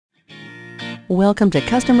Welcome to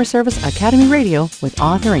Customer Service Academy Radio with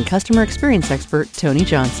author and customer experience expert Tony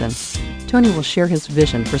Johnson. Tony will share his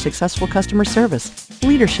vision for successful customer service,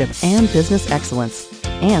 leadership, and business excellence,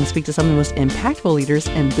 and speak to some of the most impactful leaders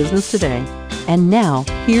in business today. And now,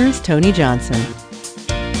 here's Tony Johnson.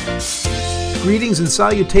 Greetings and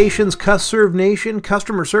salutations, CustServe Nation.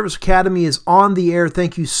 Customer Service Academy is on the air.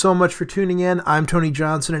 Thank you so much for tuning in. I'm Tony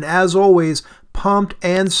Johnson, and as always, pumped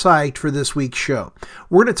and psyched for this week's show.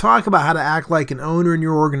 We're going to talk about how to act like an owner in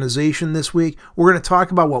your organization this week. We're going to talk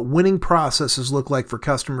about what winning processes look like for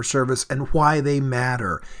customer service and why they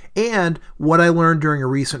matter, and what I learned during a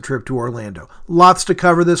recent trip to Orlando. Lots to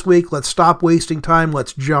cover this week. Let's stop wasting time.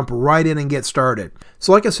 Let's jump right in and get started.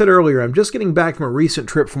 So like I said earlier, I'm just getting back from a recent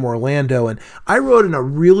trip from Orlando, and I rode in a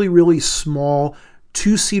really small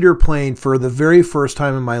two-seater plane for the very first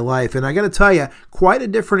time in my life. And I got to tell you, quite a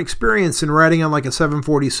different experience than riding on like a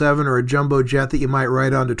 747 or a jumbo jet that you might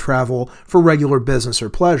ride on to travel for regular business or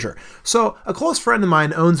pleasure. So a close friend of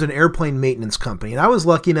mine owns an airplane maintenance company, and I was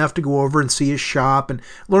lucky enough to go over and see his shop and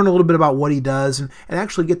learn a little bit about what he does and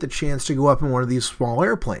actually get the chance to go up in one of these small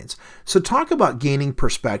airplanes. So talk about gaining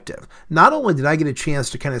perspective. Not only did I get a chance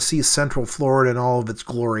to kind of see Central Florida in all of its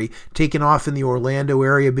glory, taking off in the Orlando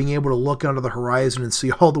area, being able to look under the horizon and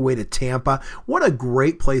see all the way to Tampa. What a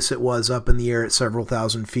great place it was up in the air at several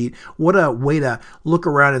thousand feet. What a way to look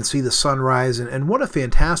around and see the sunrise, and what a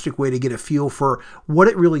fantastic way to get a feel for what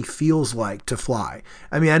it really feels like to fly.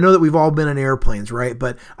 I mean, I know that we've all been in airplanes, right?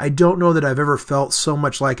 But I don't know that I've ever felt so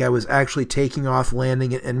much like I was actually taking off,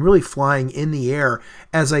 landing, and really flying in the air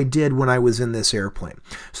as I did when I was in this airplane.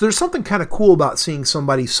 So there's something kind of cool about seeing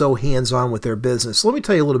somebody so hands-on with their business. So let me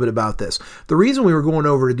tell you a little bit about this. The reason we were going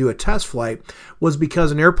over to do a test flight was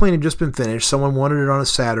because an airplane had just been finished. Someone wanted it on a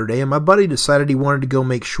Saturday, and my buddy decided he wanted to go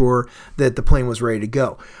make sure that the plane was ready to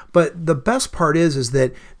go. But the best part is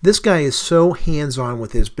that this guy is so hands-on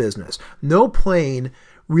with his business. No plane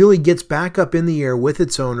really gets back up in the air with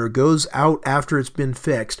its owner, goes out after it's been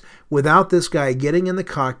fixed, without this guy getting in the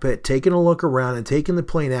cockpit, taking a look around, and taking the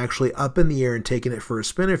plane actually up in the air and taking it for a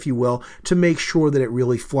spin, if you will, to make sure that it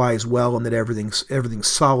really flies well and that everything's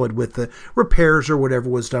solid with the repairs or whatever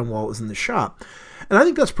was done while it was in the shop. And I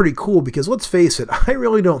think that's pretty cool because, let's face it, I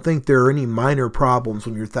really don't think there are any minor problems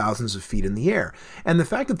when you're thousands of feet in the air. And the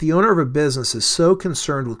fact that the owner of a business is so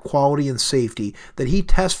concerned with quality and safety that he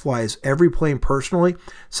test flies every plane personally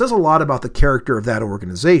says a lot about the character of that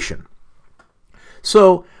organization.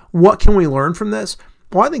 So what can we learn from this?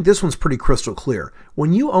 Well, I think this one's pretty crystal clear.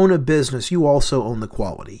 When you own a business, you also own the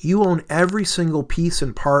quality. You own every single piece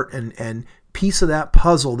and part and piece of that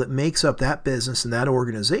puzzle that makes up that business and that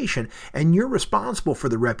organization, and you're responsible for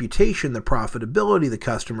the reputation, the profitability, the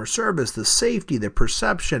customer service, the safety, the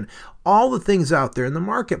perception, all the things out there in the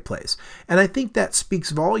marketplace. And I think that speaks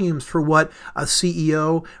volumes for what a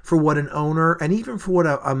CEO, for what an owner, and even for what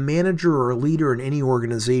a manager or a leader in any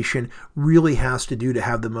organization really has to do to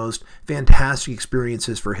have the most fantastic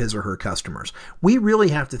experiences for his or her customers. We really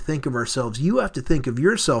have to think of ourselves, you have to think of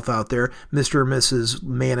yourself out there, Mr. or Mrs.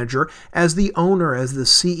 Manager, as the owner, as the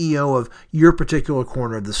CEO of your particular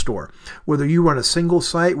corner of the store. Whether you run a single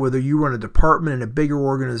site, whether you run a department in a bigger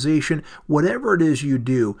organization, whatever it is you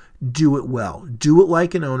do it well. Do it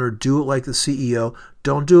like an owner. Do it like the CEO.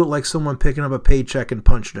 Don't do it like someone picking up a paycheck and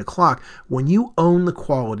punching a clock. When you own the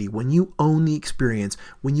quality, when you own the experience,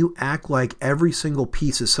 when you act like every single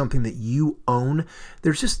piece is something that you own,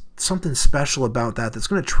 there's just something special about that that's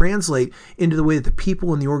going to translate into the way that the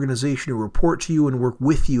people in the organization who report to you and work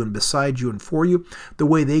with you and beside you and for you, the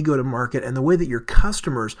way they go to market, and the way that your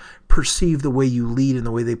customers perceive the way you lead and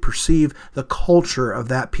the way they perceive the culture of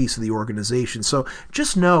that piece of the organization. So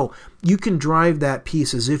just know you can drive that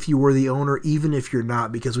piece as if you were the owner, even if you're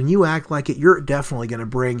not, because when you act like it, you're definitely going to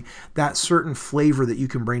bring that certain flavor that you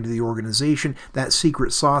can bring to the organization, that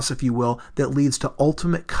secret sauce, if you will, that leads to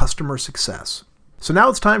ultimate customer success. So now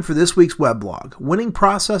it's time for this week's weblog, Winning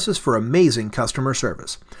Processes for Amazing Customer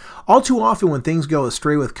Service. All too often when things go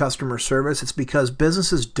astray with customer service, it's because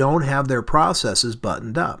businesses don't have their processes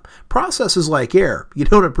buttoned up. Process is like air. You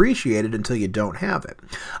don't appreciate it until you don't have it.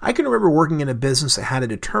 I can remember working in a business that had a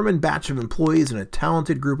determined batch of employees and a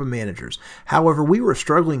talented group of managers. However, we were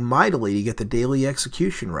struggling mightily to get the daily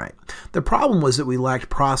execution right. The problem was that we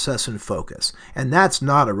lacked process and focus, and that's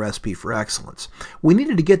not a recipe for excellence. We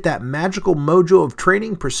needed to get that magical mojo of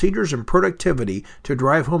training, procedures, and productivity to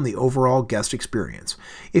drive home the overall guest experience.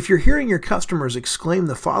 If you're hearing your customers exclaim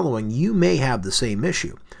the following, you may have the same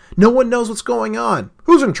issue. No one knows what's going on.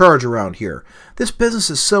 Who's in charge around here? This business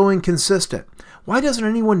is so inconsistent. Why doesn't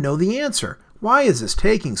anyone know the answer? Why is this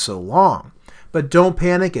taking so long? But don't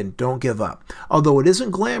panic and don't give up. Although it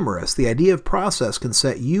isn't glamorous, the idea of process can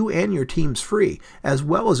set you and your teams free, as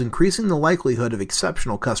well as increasing the likelihood of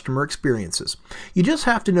exceptional customer experiences. You just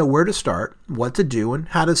have to know where to start, what to do, and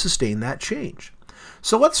how to sustain that change.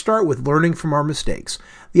 So let's start with learning from our mistakes.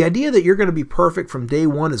 The idea that you're going to be perfect from day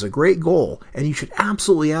one is a great goal, and you should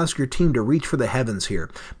absolutely ask your team to reach for the heavens here.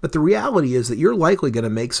 But the reality is that you're likely going to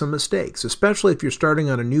make some mistakes, especially if you're starting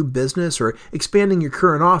on a new business or expanding your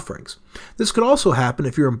current offerings. This could also happen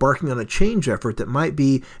if you're embarking on a change effort that might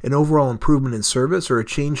be an overall improvement in service or a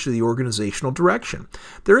change to the organizational direction.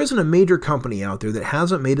 There isn't a major company out there that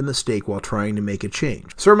hasn't made a mistake while trying to make a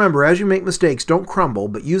change. So remember, as you make mistakes, don't crumble,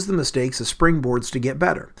 but use the mistakes as springboards to get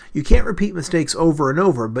better. You can't repeat mistakes over and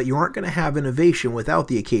over, but you aren't going to have innovation without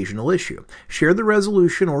the occasional issue. Share the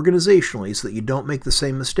resolution organizationally so that you don't make the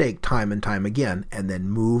same mistake time and time again, and then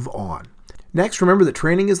move on. Next, remember that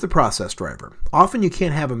training is the process driver. Often you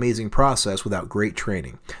can't have amazing process without great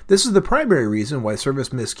training. This is the primary reason why service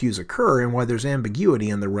miscues occur and why there's ambiguity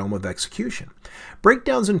in the realm of execution.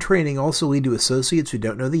 Breakdowns in training also lead to associates who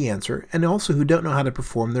don't know the answer and also who don't know how to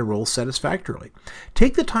perform their roles satisfactorily.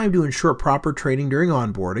 Take the time to ensure proper training during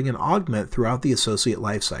onboarding and augment throughout the associate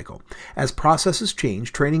lifecycle. As processes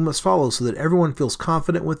change, training must follow so that everyone feels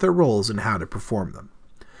confident with their roles and how to perform them.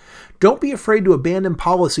 Don't be afraid to abandon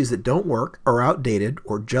policies that don't work, are outdated,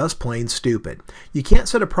 or just plain stupid. You can't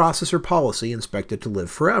set a process or policy and expect it to live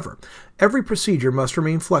forever. Every procedure must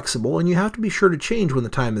remain flexible, and you have to be sure to change when the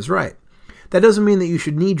time is right. That doesn't mean that you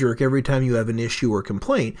should knee-jerk every time you have an issue or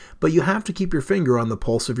complaint, but you have to keep your finger on the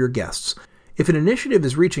pulse of your guests. If an initiative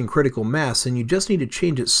is reaching critical mass, then you just need to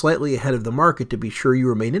change it slightly ahead of the market to be sure you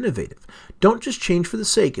remain innovative. Don't just change for the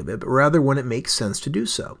sake of it, but rather when it makes sense to do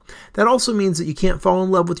so. That also means that you can't fall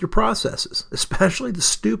in love with your processes, especially the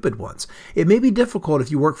stupid ones. It may be difficult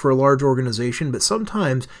if you work for a large organization, but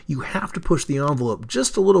sometimes you have to push the envelope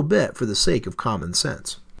just a little bit for the sake of common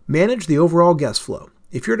sense. Manage the overall guest flow.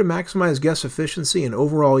 If you're to maximize guest efficiency and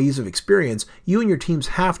overall ease of experience, you and your teams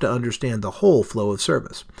have to understand the whole flow of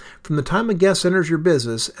service. From the time a guest enters your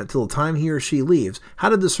business until the time he or she leaves, how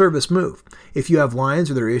did the service move? If you have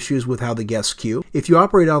lines, are there issues with how the guests queue? If you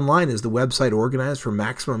operate online, is the website organized for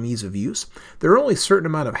maximum ease of use? There are only a certain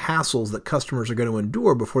amount of hassles that customers are going to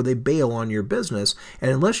endure before they bail on your business,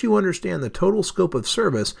 and unless you understand the total scope of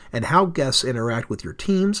service and how guests interact with your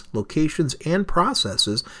teams, locations, and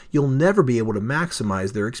processes, you'll never be able to maximize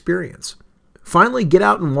their experience. Finally, get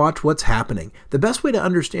out and watch what's happening. The best way to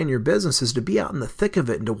understand your business is to be out in the thick of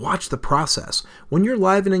it and to watch the process. When you're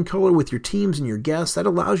live and in color with your teams and your guests, that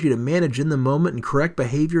allows you to manage in the moment and correct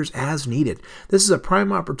behaviors as needed. This is a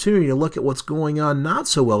prime opportunity to look at what's going on not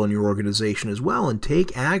so well in your organization as well and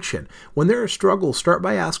take action. When there are struggles, start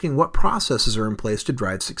by asking what processes are in place to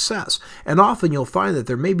drive success. And often you'll find that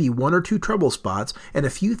there may be one or two trouble spots and a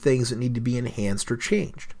few things that need to be enhanced or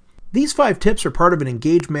changed. These 5 tips are part of an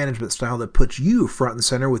engaged management style that puts you front and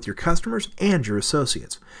center with your customers and your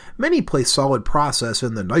associates. Many place solid process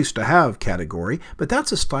in the nice-to-have category, but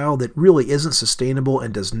that's a style that really isn't sustainable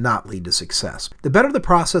and does not lead to success. The better the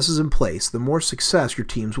processes in place, the more success your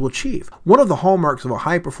teams will achieve. One of the hallmarks of a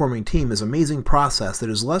high-performing team is amazing process that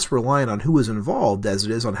is less reliant on who is involved as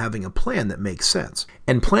it is on having a plan that makes sense.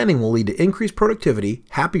 And planning will lead to increased productivity,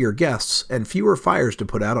 happier guests, and fewer fires to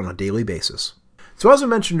put out on a daily basis. So as I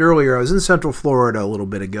mentioned earlier, I was in Central Florida a little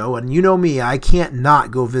bit ago, and you know me, I can't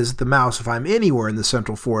not go visit the Mouse if I'm anywhere in the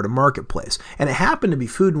Central Florida marketplace. And it happened to be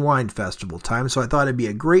Food and Wine Festival time, so I thought it'd be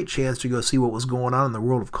a great chance to go see what was going on in the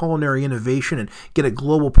world of culinary innovation and get a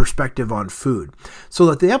global perspective on food.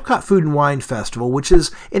 So at the Epcot Food and Wine Festival, which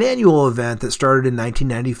is an annual event that started in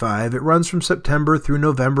 1995, it runs from September through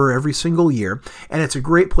November every single year, and it's a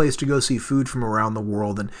great place to go see food from around the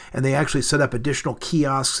world. And they actually set up additional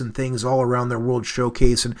kiosks and things all around their world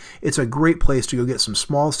showcase, and it's a great place to go get some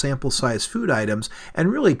small sample size food items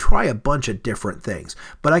and really try a bunch of different things.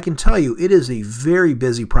 But I can tell you, it is a very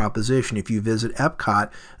busy proposition if you visit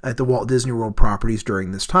Epcot at the Walt Disney World properties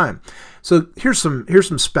during this time. So here's some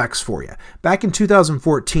specs for you. Back in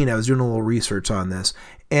 2014, I was doing a little research on this,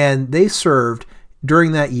 and they served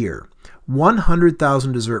during that year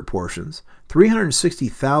 100,000 dessert portions,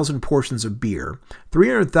 360,000 portions of beer,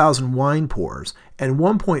 300,000 wine pours, and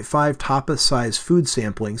 1.5 tapas-sized food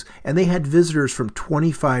samplings, and they had visitors from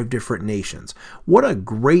 25 different nations. What a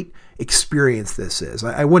great experience this is.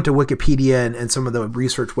 I went to Wikipedia and some of the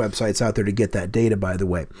research websites out there to get that data, by the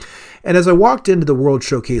way. And as I walked into the World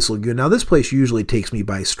Showcase Lagoon, now this place usually takes me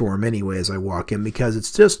by storm anyway as I walk in because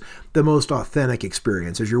it's just the most authentic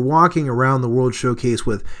experience. As you're walking around the World Showcase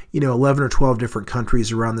with, 11 or 12 different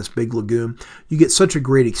countries around this big lagoon, you get such a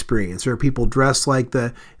great experience. There are people dressed like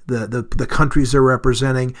the the countries they're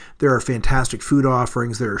representing. There are fantastic food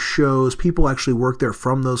offerings. There are shows. People actually work there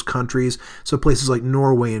from those countries. So places like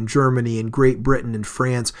Norway and Germany and Great Britain and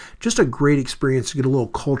France, just a great experience to get a little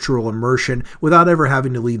cultural immersion without ever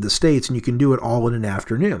having to leave the States, and you can do it all in an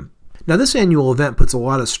afternoon. Now, this annual event puts a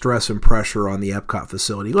lot of stress and pressure on the Epcot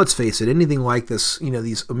facility. Let's face it, anything like this,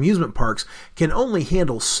 these amusement parks can only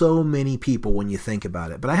handle so many people when you think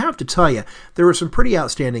about it. But I have to tell you, there were some pretty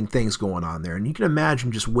outstanding things going on there. And you can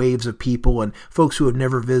imagine just waves of people and folks who have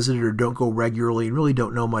never visited or don't go regularly and really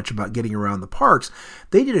don't know much about getting around the parks.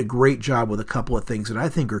 They did a great job with a couple of things that I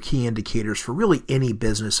think are key indicators for really any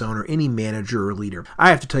business owner, any manager or leader. I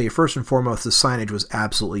have to tell you, first and foremost, the signage was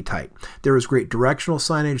absolutely tight. There was great directional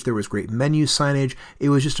signage. There was great menu signage. It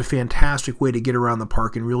was just a fantastic way to get around the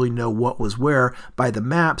park and really know what was where by the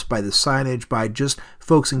maps, by the signage, by just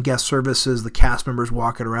folks in guest services, the cast members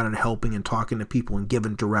walking around and helping and talking to people and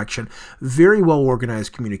giving direction. Very well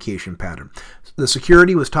organized communication pattern. The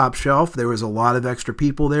security was top shelf. There was a lot of extra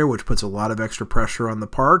people there, which puts a lot of extra pressure on the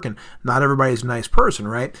park, and not everybody's a nice person,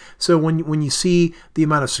 right? So when you see the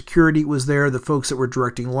amount of security was there, the folks that were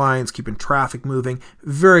directing lines, keeping traffic moving,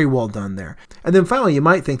 very well done there. And then finally, you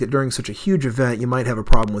might think that during such a huge event, you might have a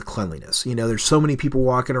problem with cleanliness. There's so many people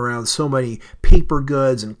walking around, so many paper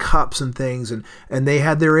goods and cups and things, and they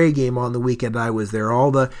had their A game on the weekend I was there.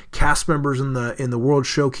 All the cast members in the World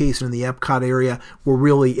Showcase and in the Epcot area were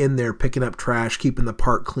really in there picking up trash, keeping the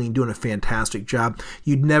park clean, doing a fantastic job.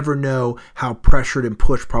 You'd never know how pressured and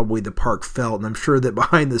pushed probably the park felt, and I'm sure that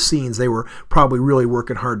behind the scenes they were probably really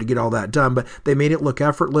working hard to get all that done, but they made it look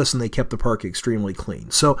effortless and they kept the park extremely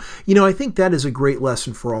clean. So, I think that is a great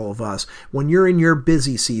lesson for all of us. When you're in your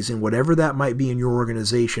busy season, whatever that might be in your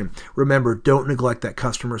organization, remember, don't neglect that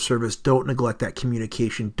customer service, don't neglect that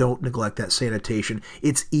communication, don't neglect that sanitation.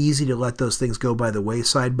 It's easy to let those things go by the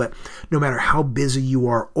wayside, but no matter how busy you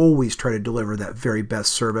are, always try to deliver that very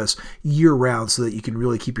best service year-round so that you can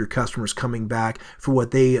really keep your customers coming back for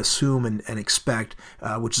what they assume and expect,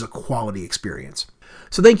 which is a quality experience.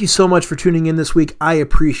 So thank you so much for tuning in this week. I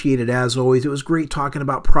appreciate it as always. It was great talking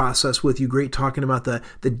about process with you, great talking about the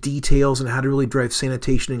details and how to really drive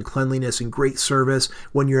sanitation and cleanliness and great service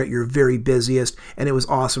when you're at your very busiest. And it was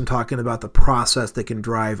awesome talking about the process that can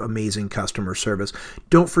drive amazing customer service.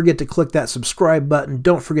 Don't forget to click that subscribe button.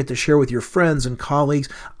 Don't forget to share with your friends and colleagues.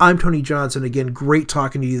 I'm Tony Johnson. Again, great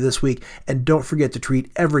talking to you this week. And don't forget to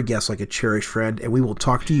treat every guest like a cherished friend. And we will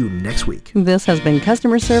talk to you next week. This has been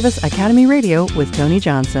Customer Service Academy Radio with Tony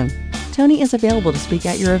Johnson. Tony is available to speak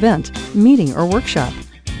at your event, meeting, or workshop.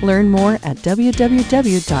 Learn more at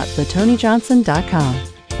www.thetonyjohnson.com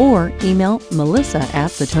or email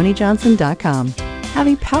melissa@thetonyjohnson.com. Have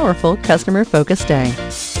a powerful customer-focused day.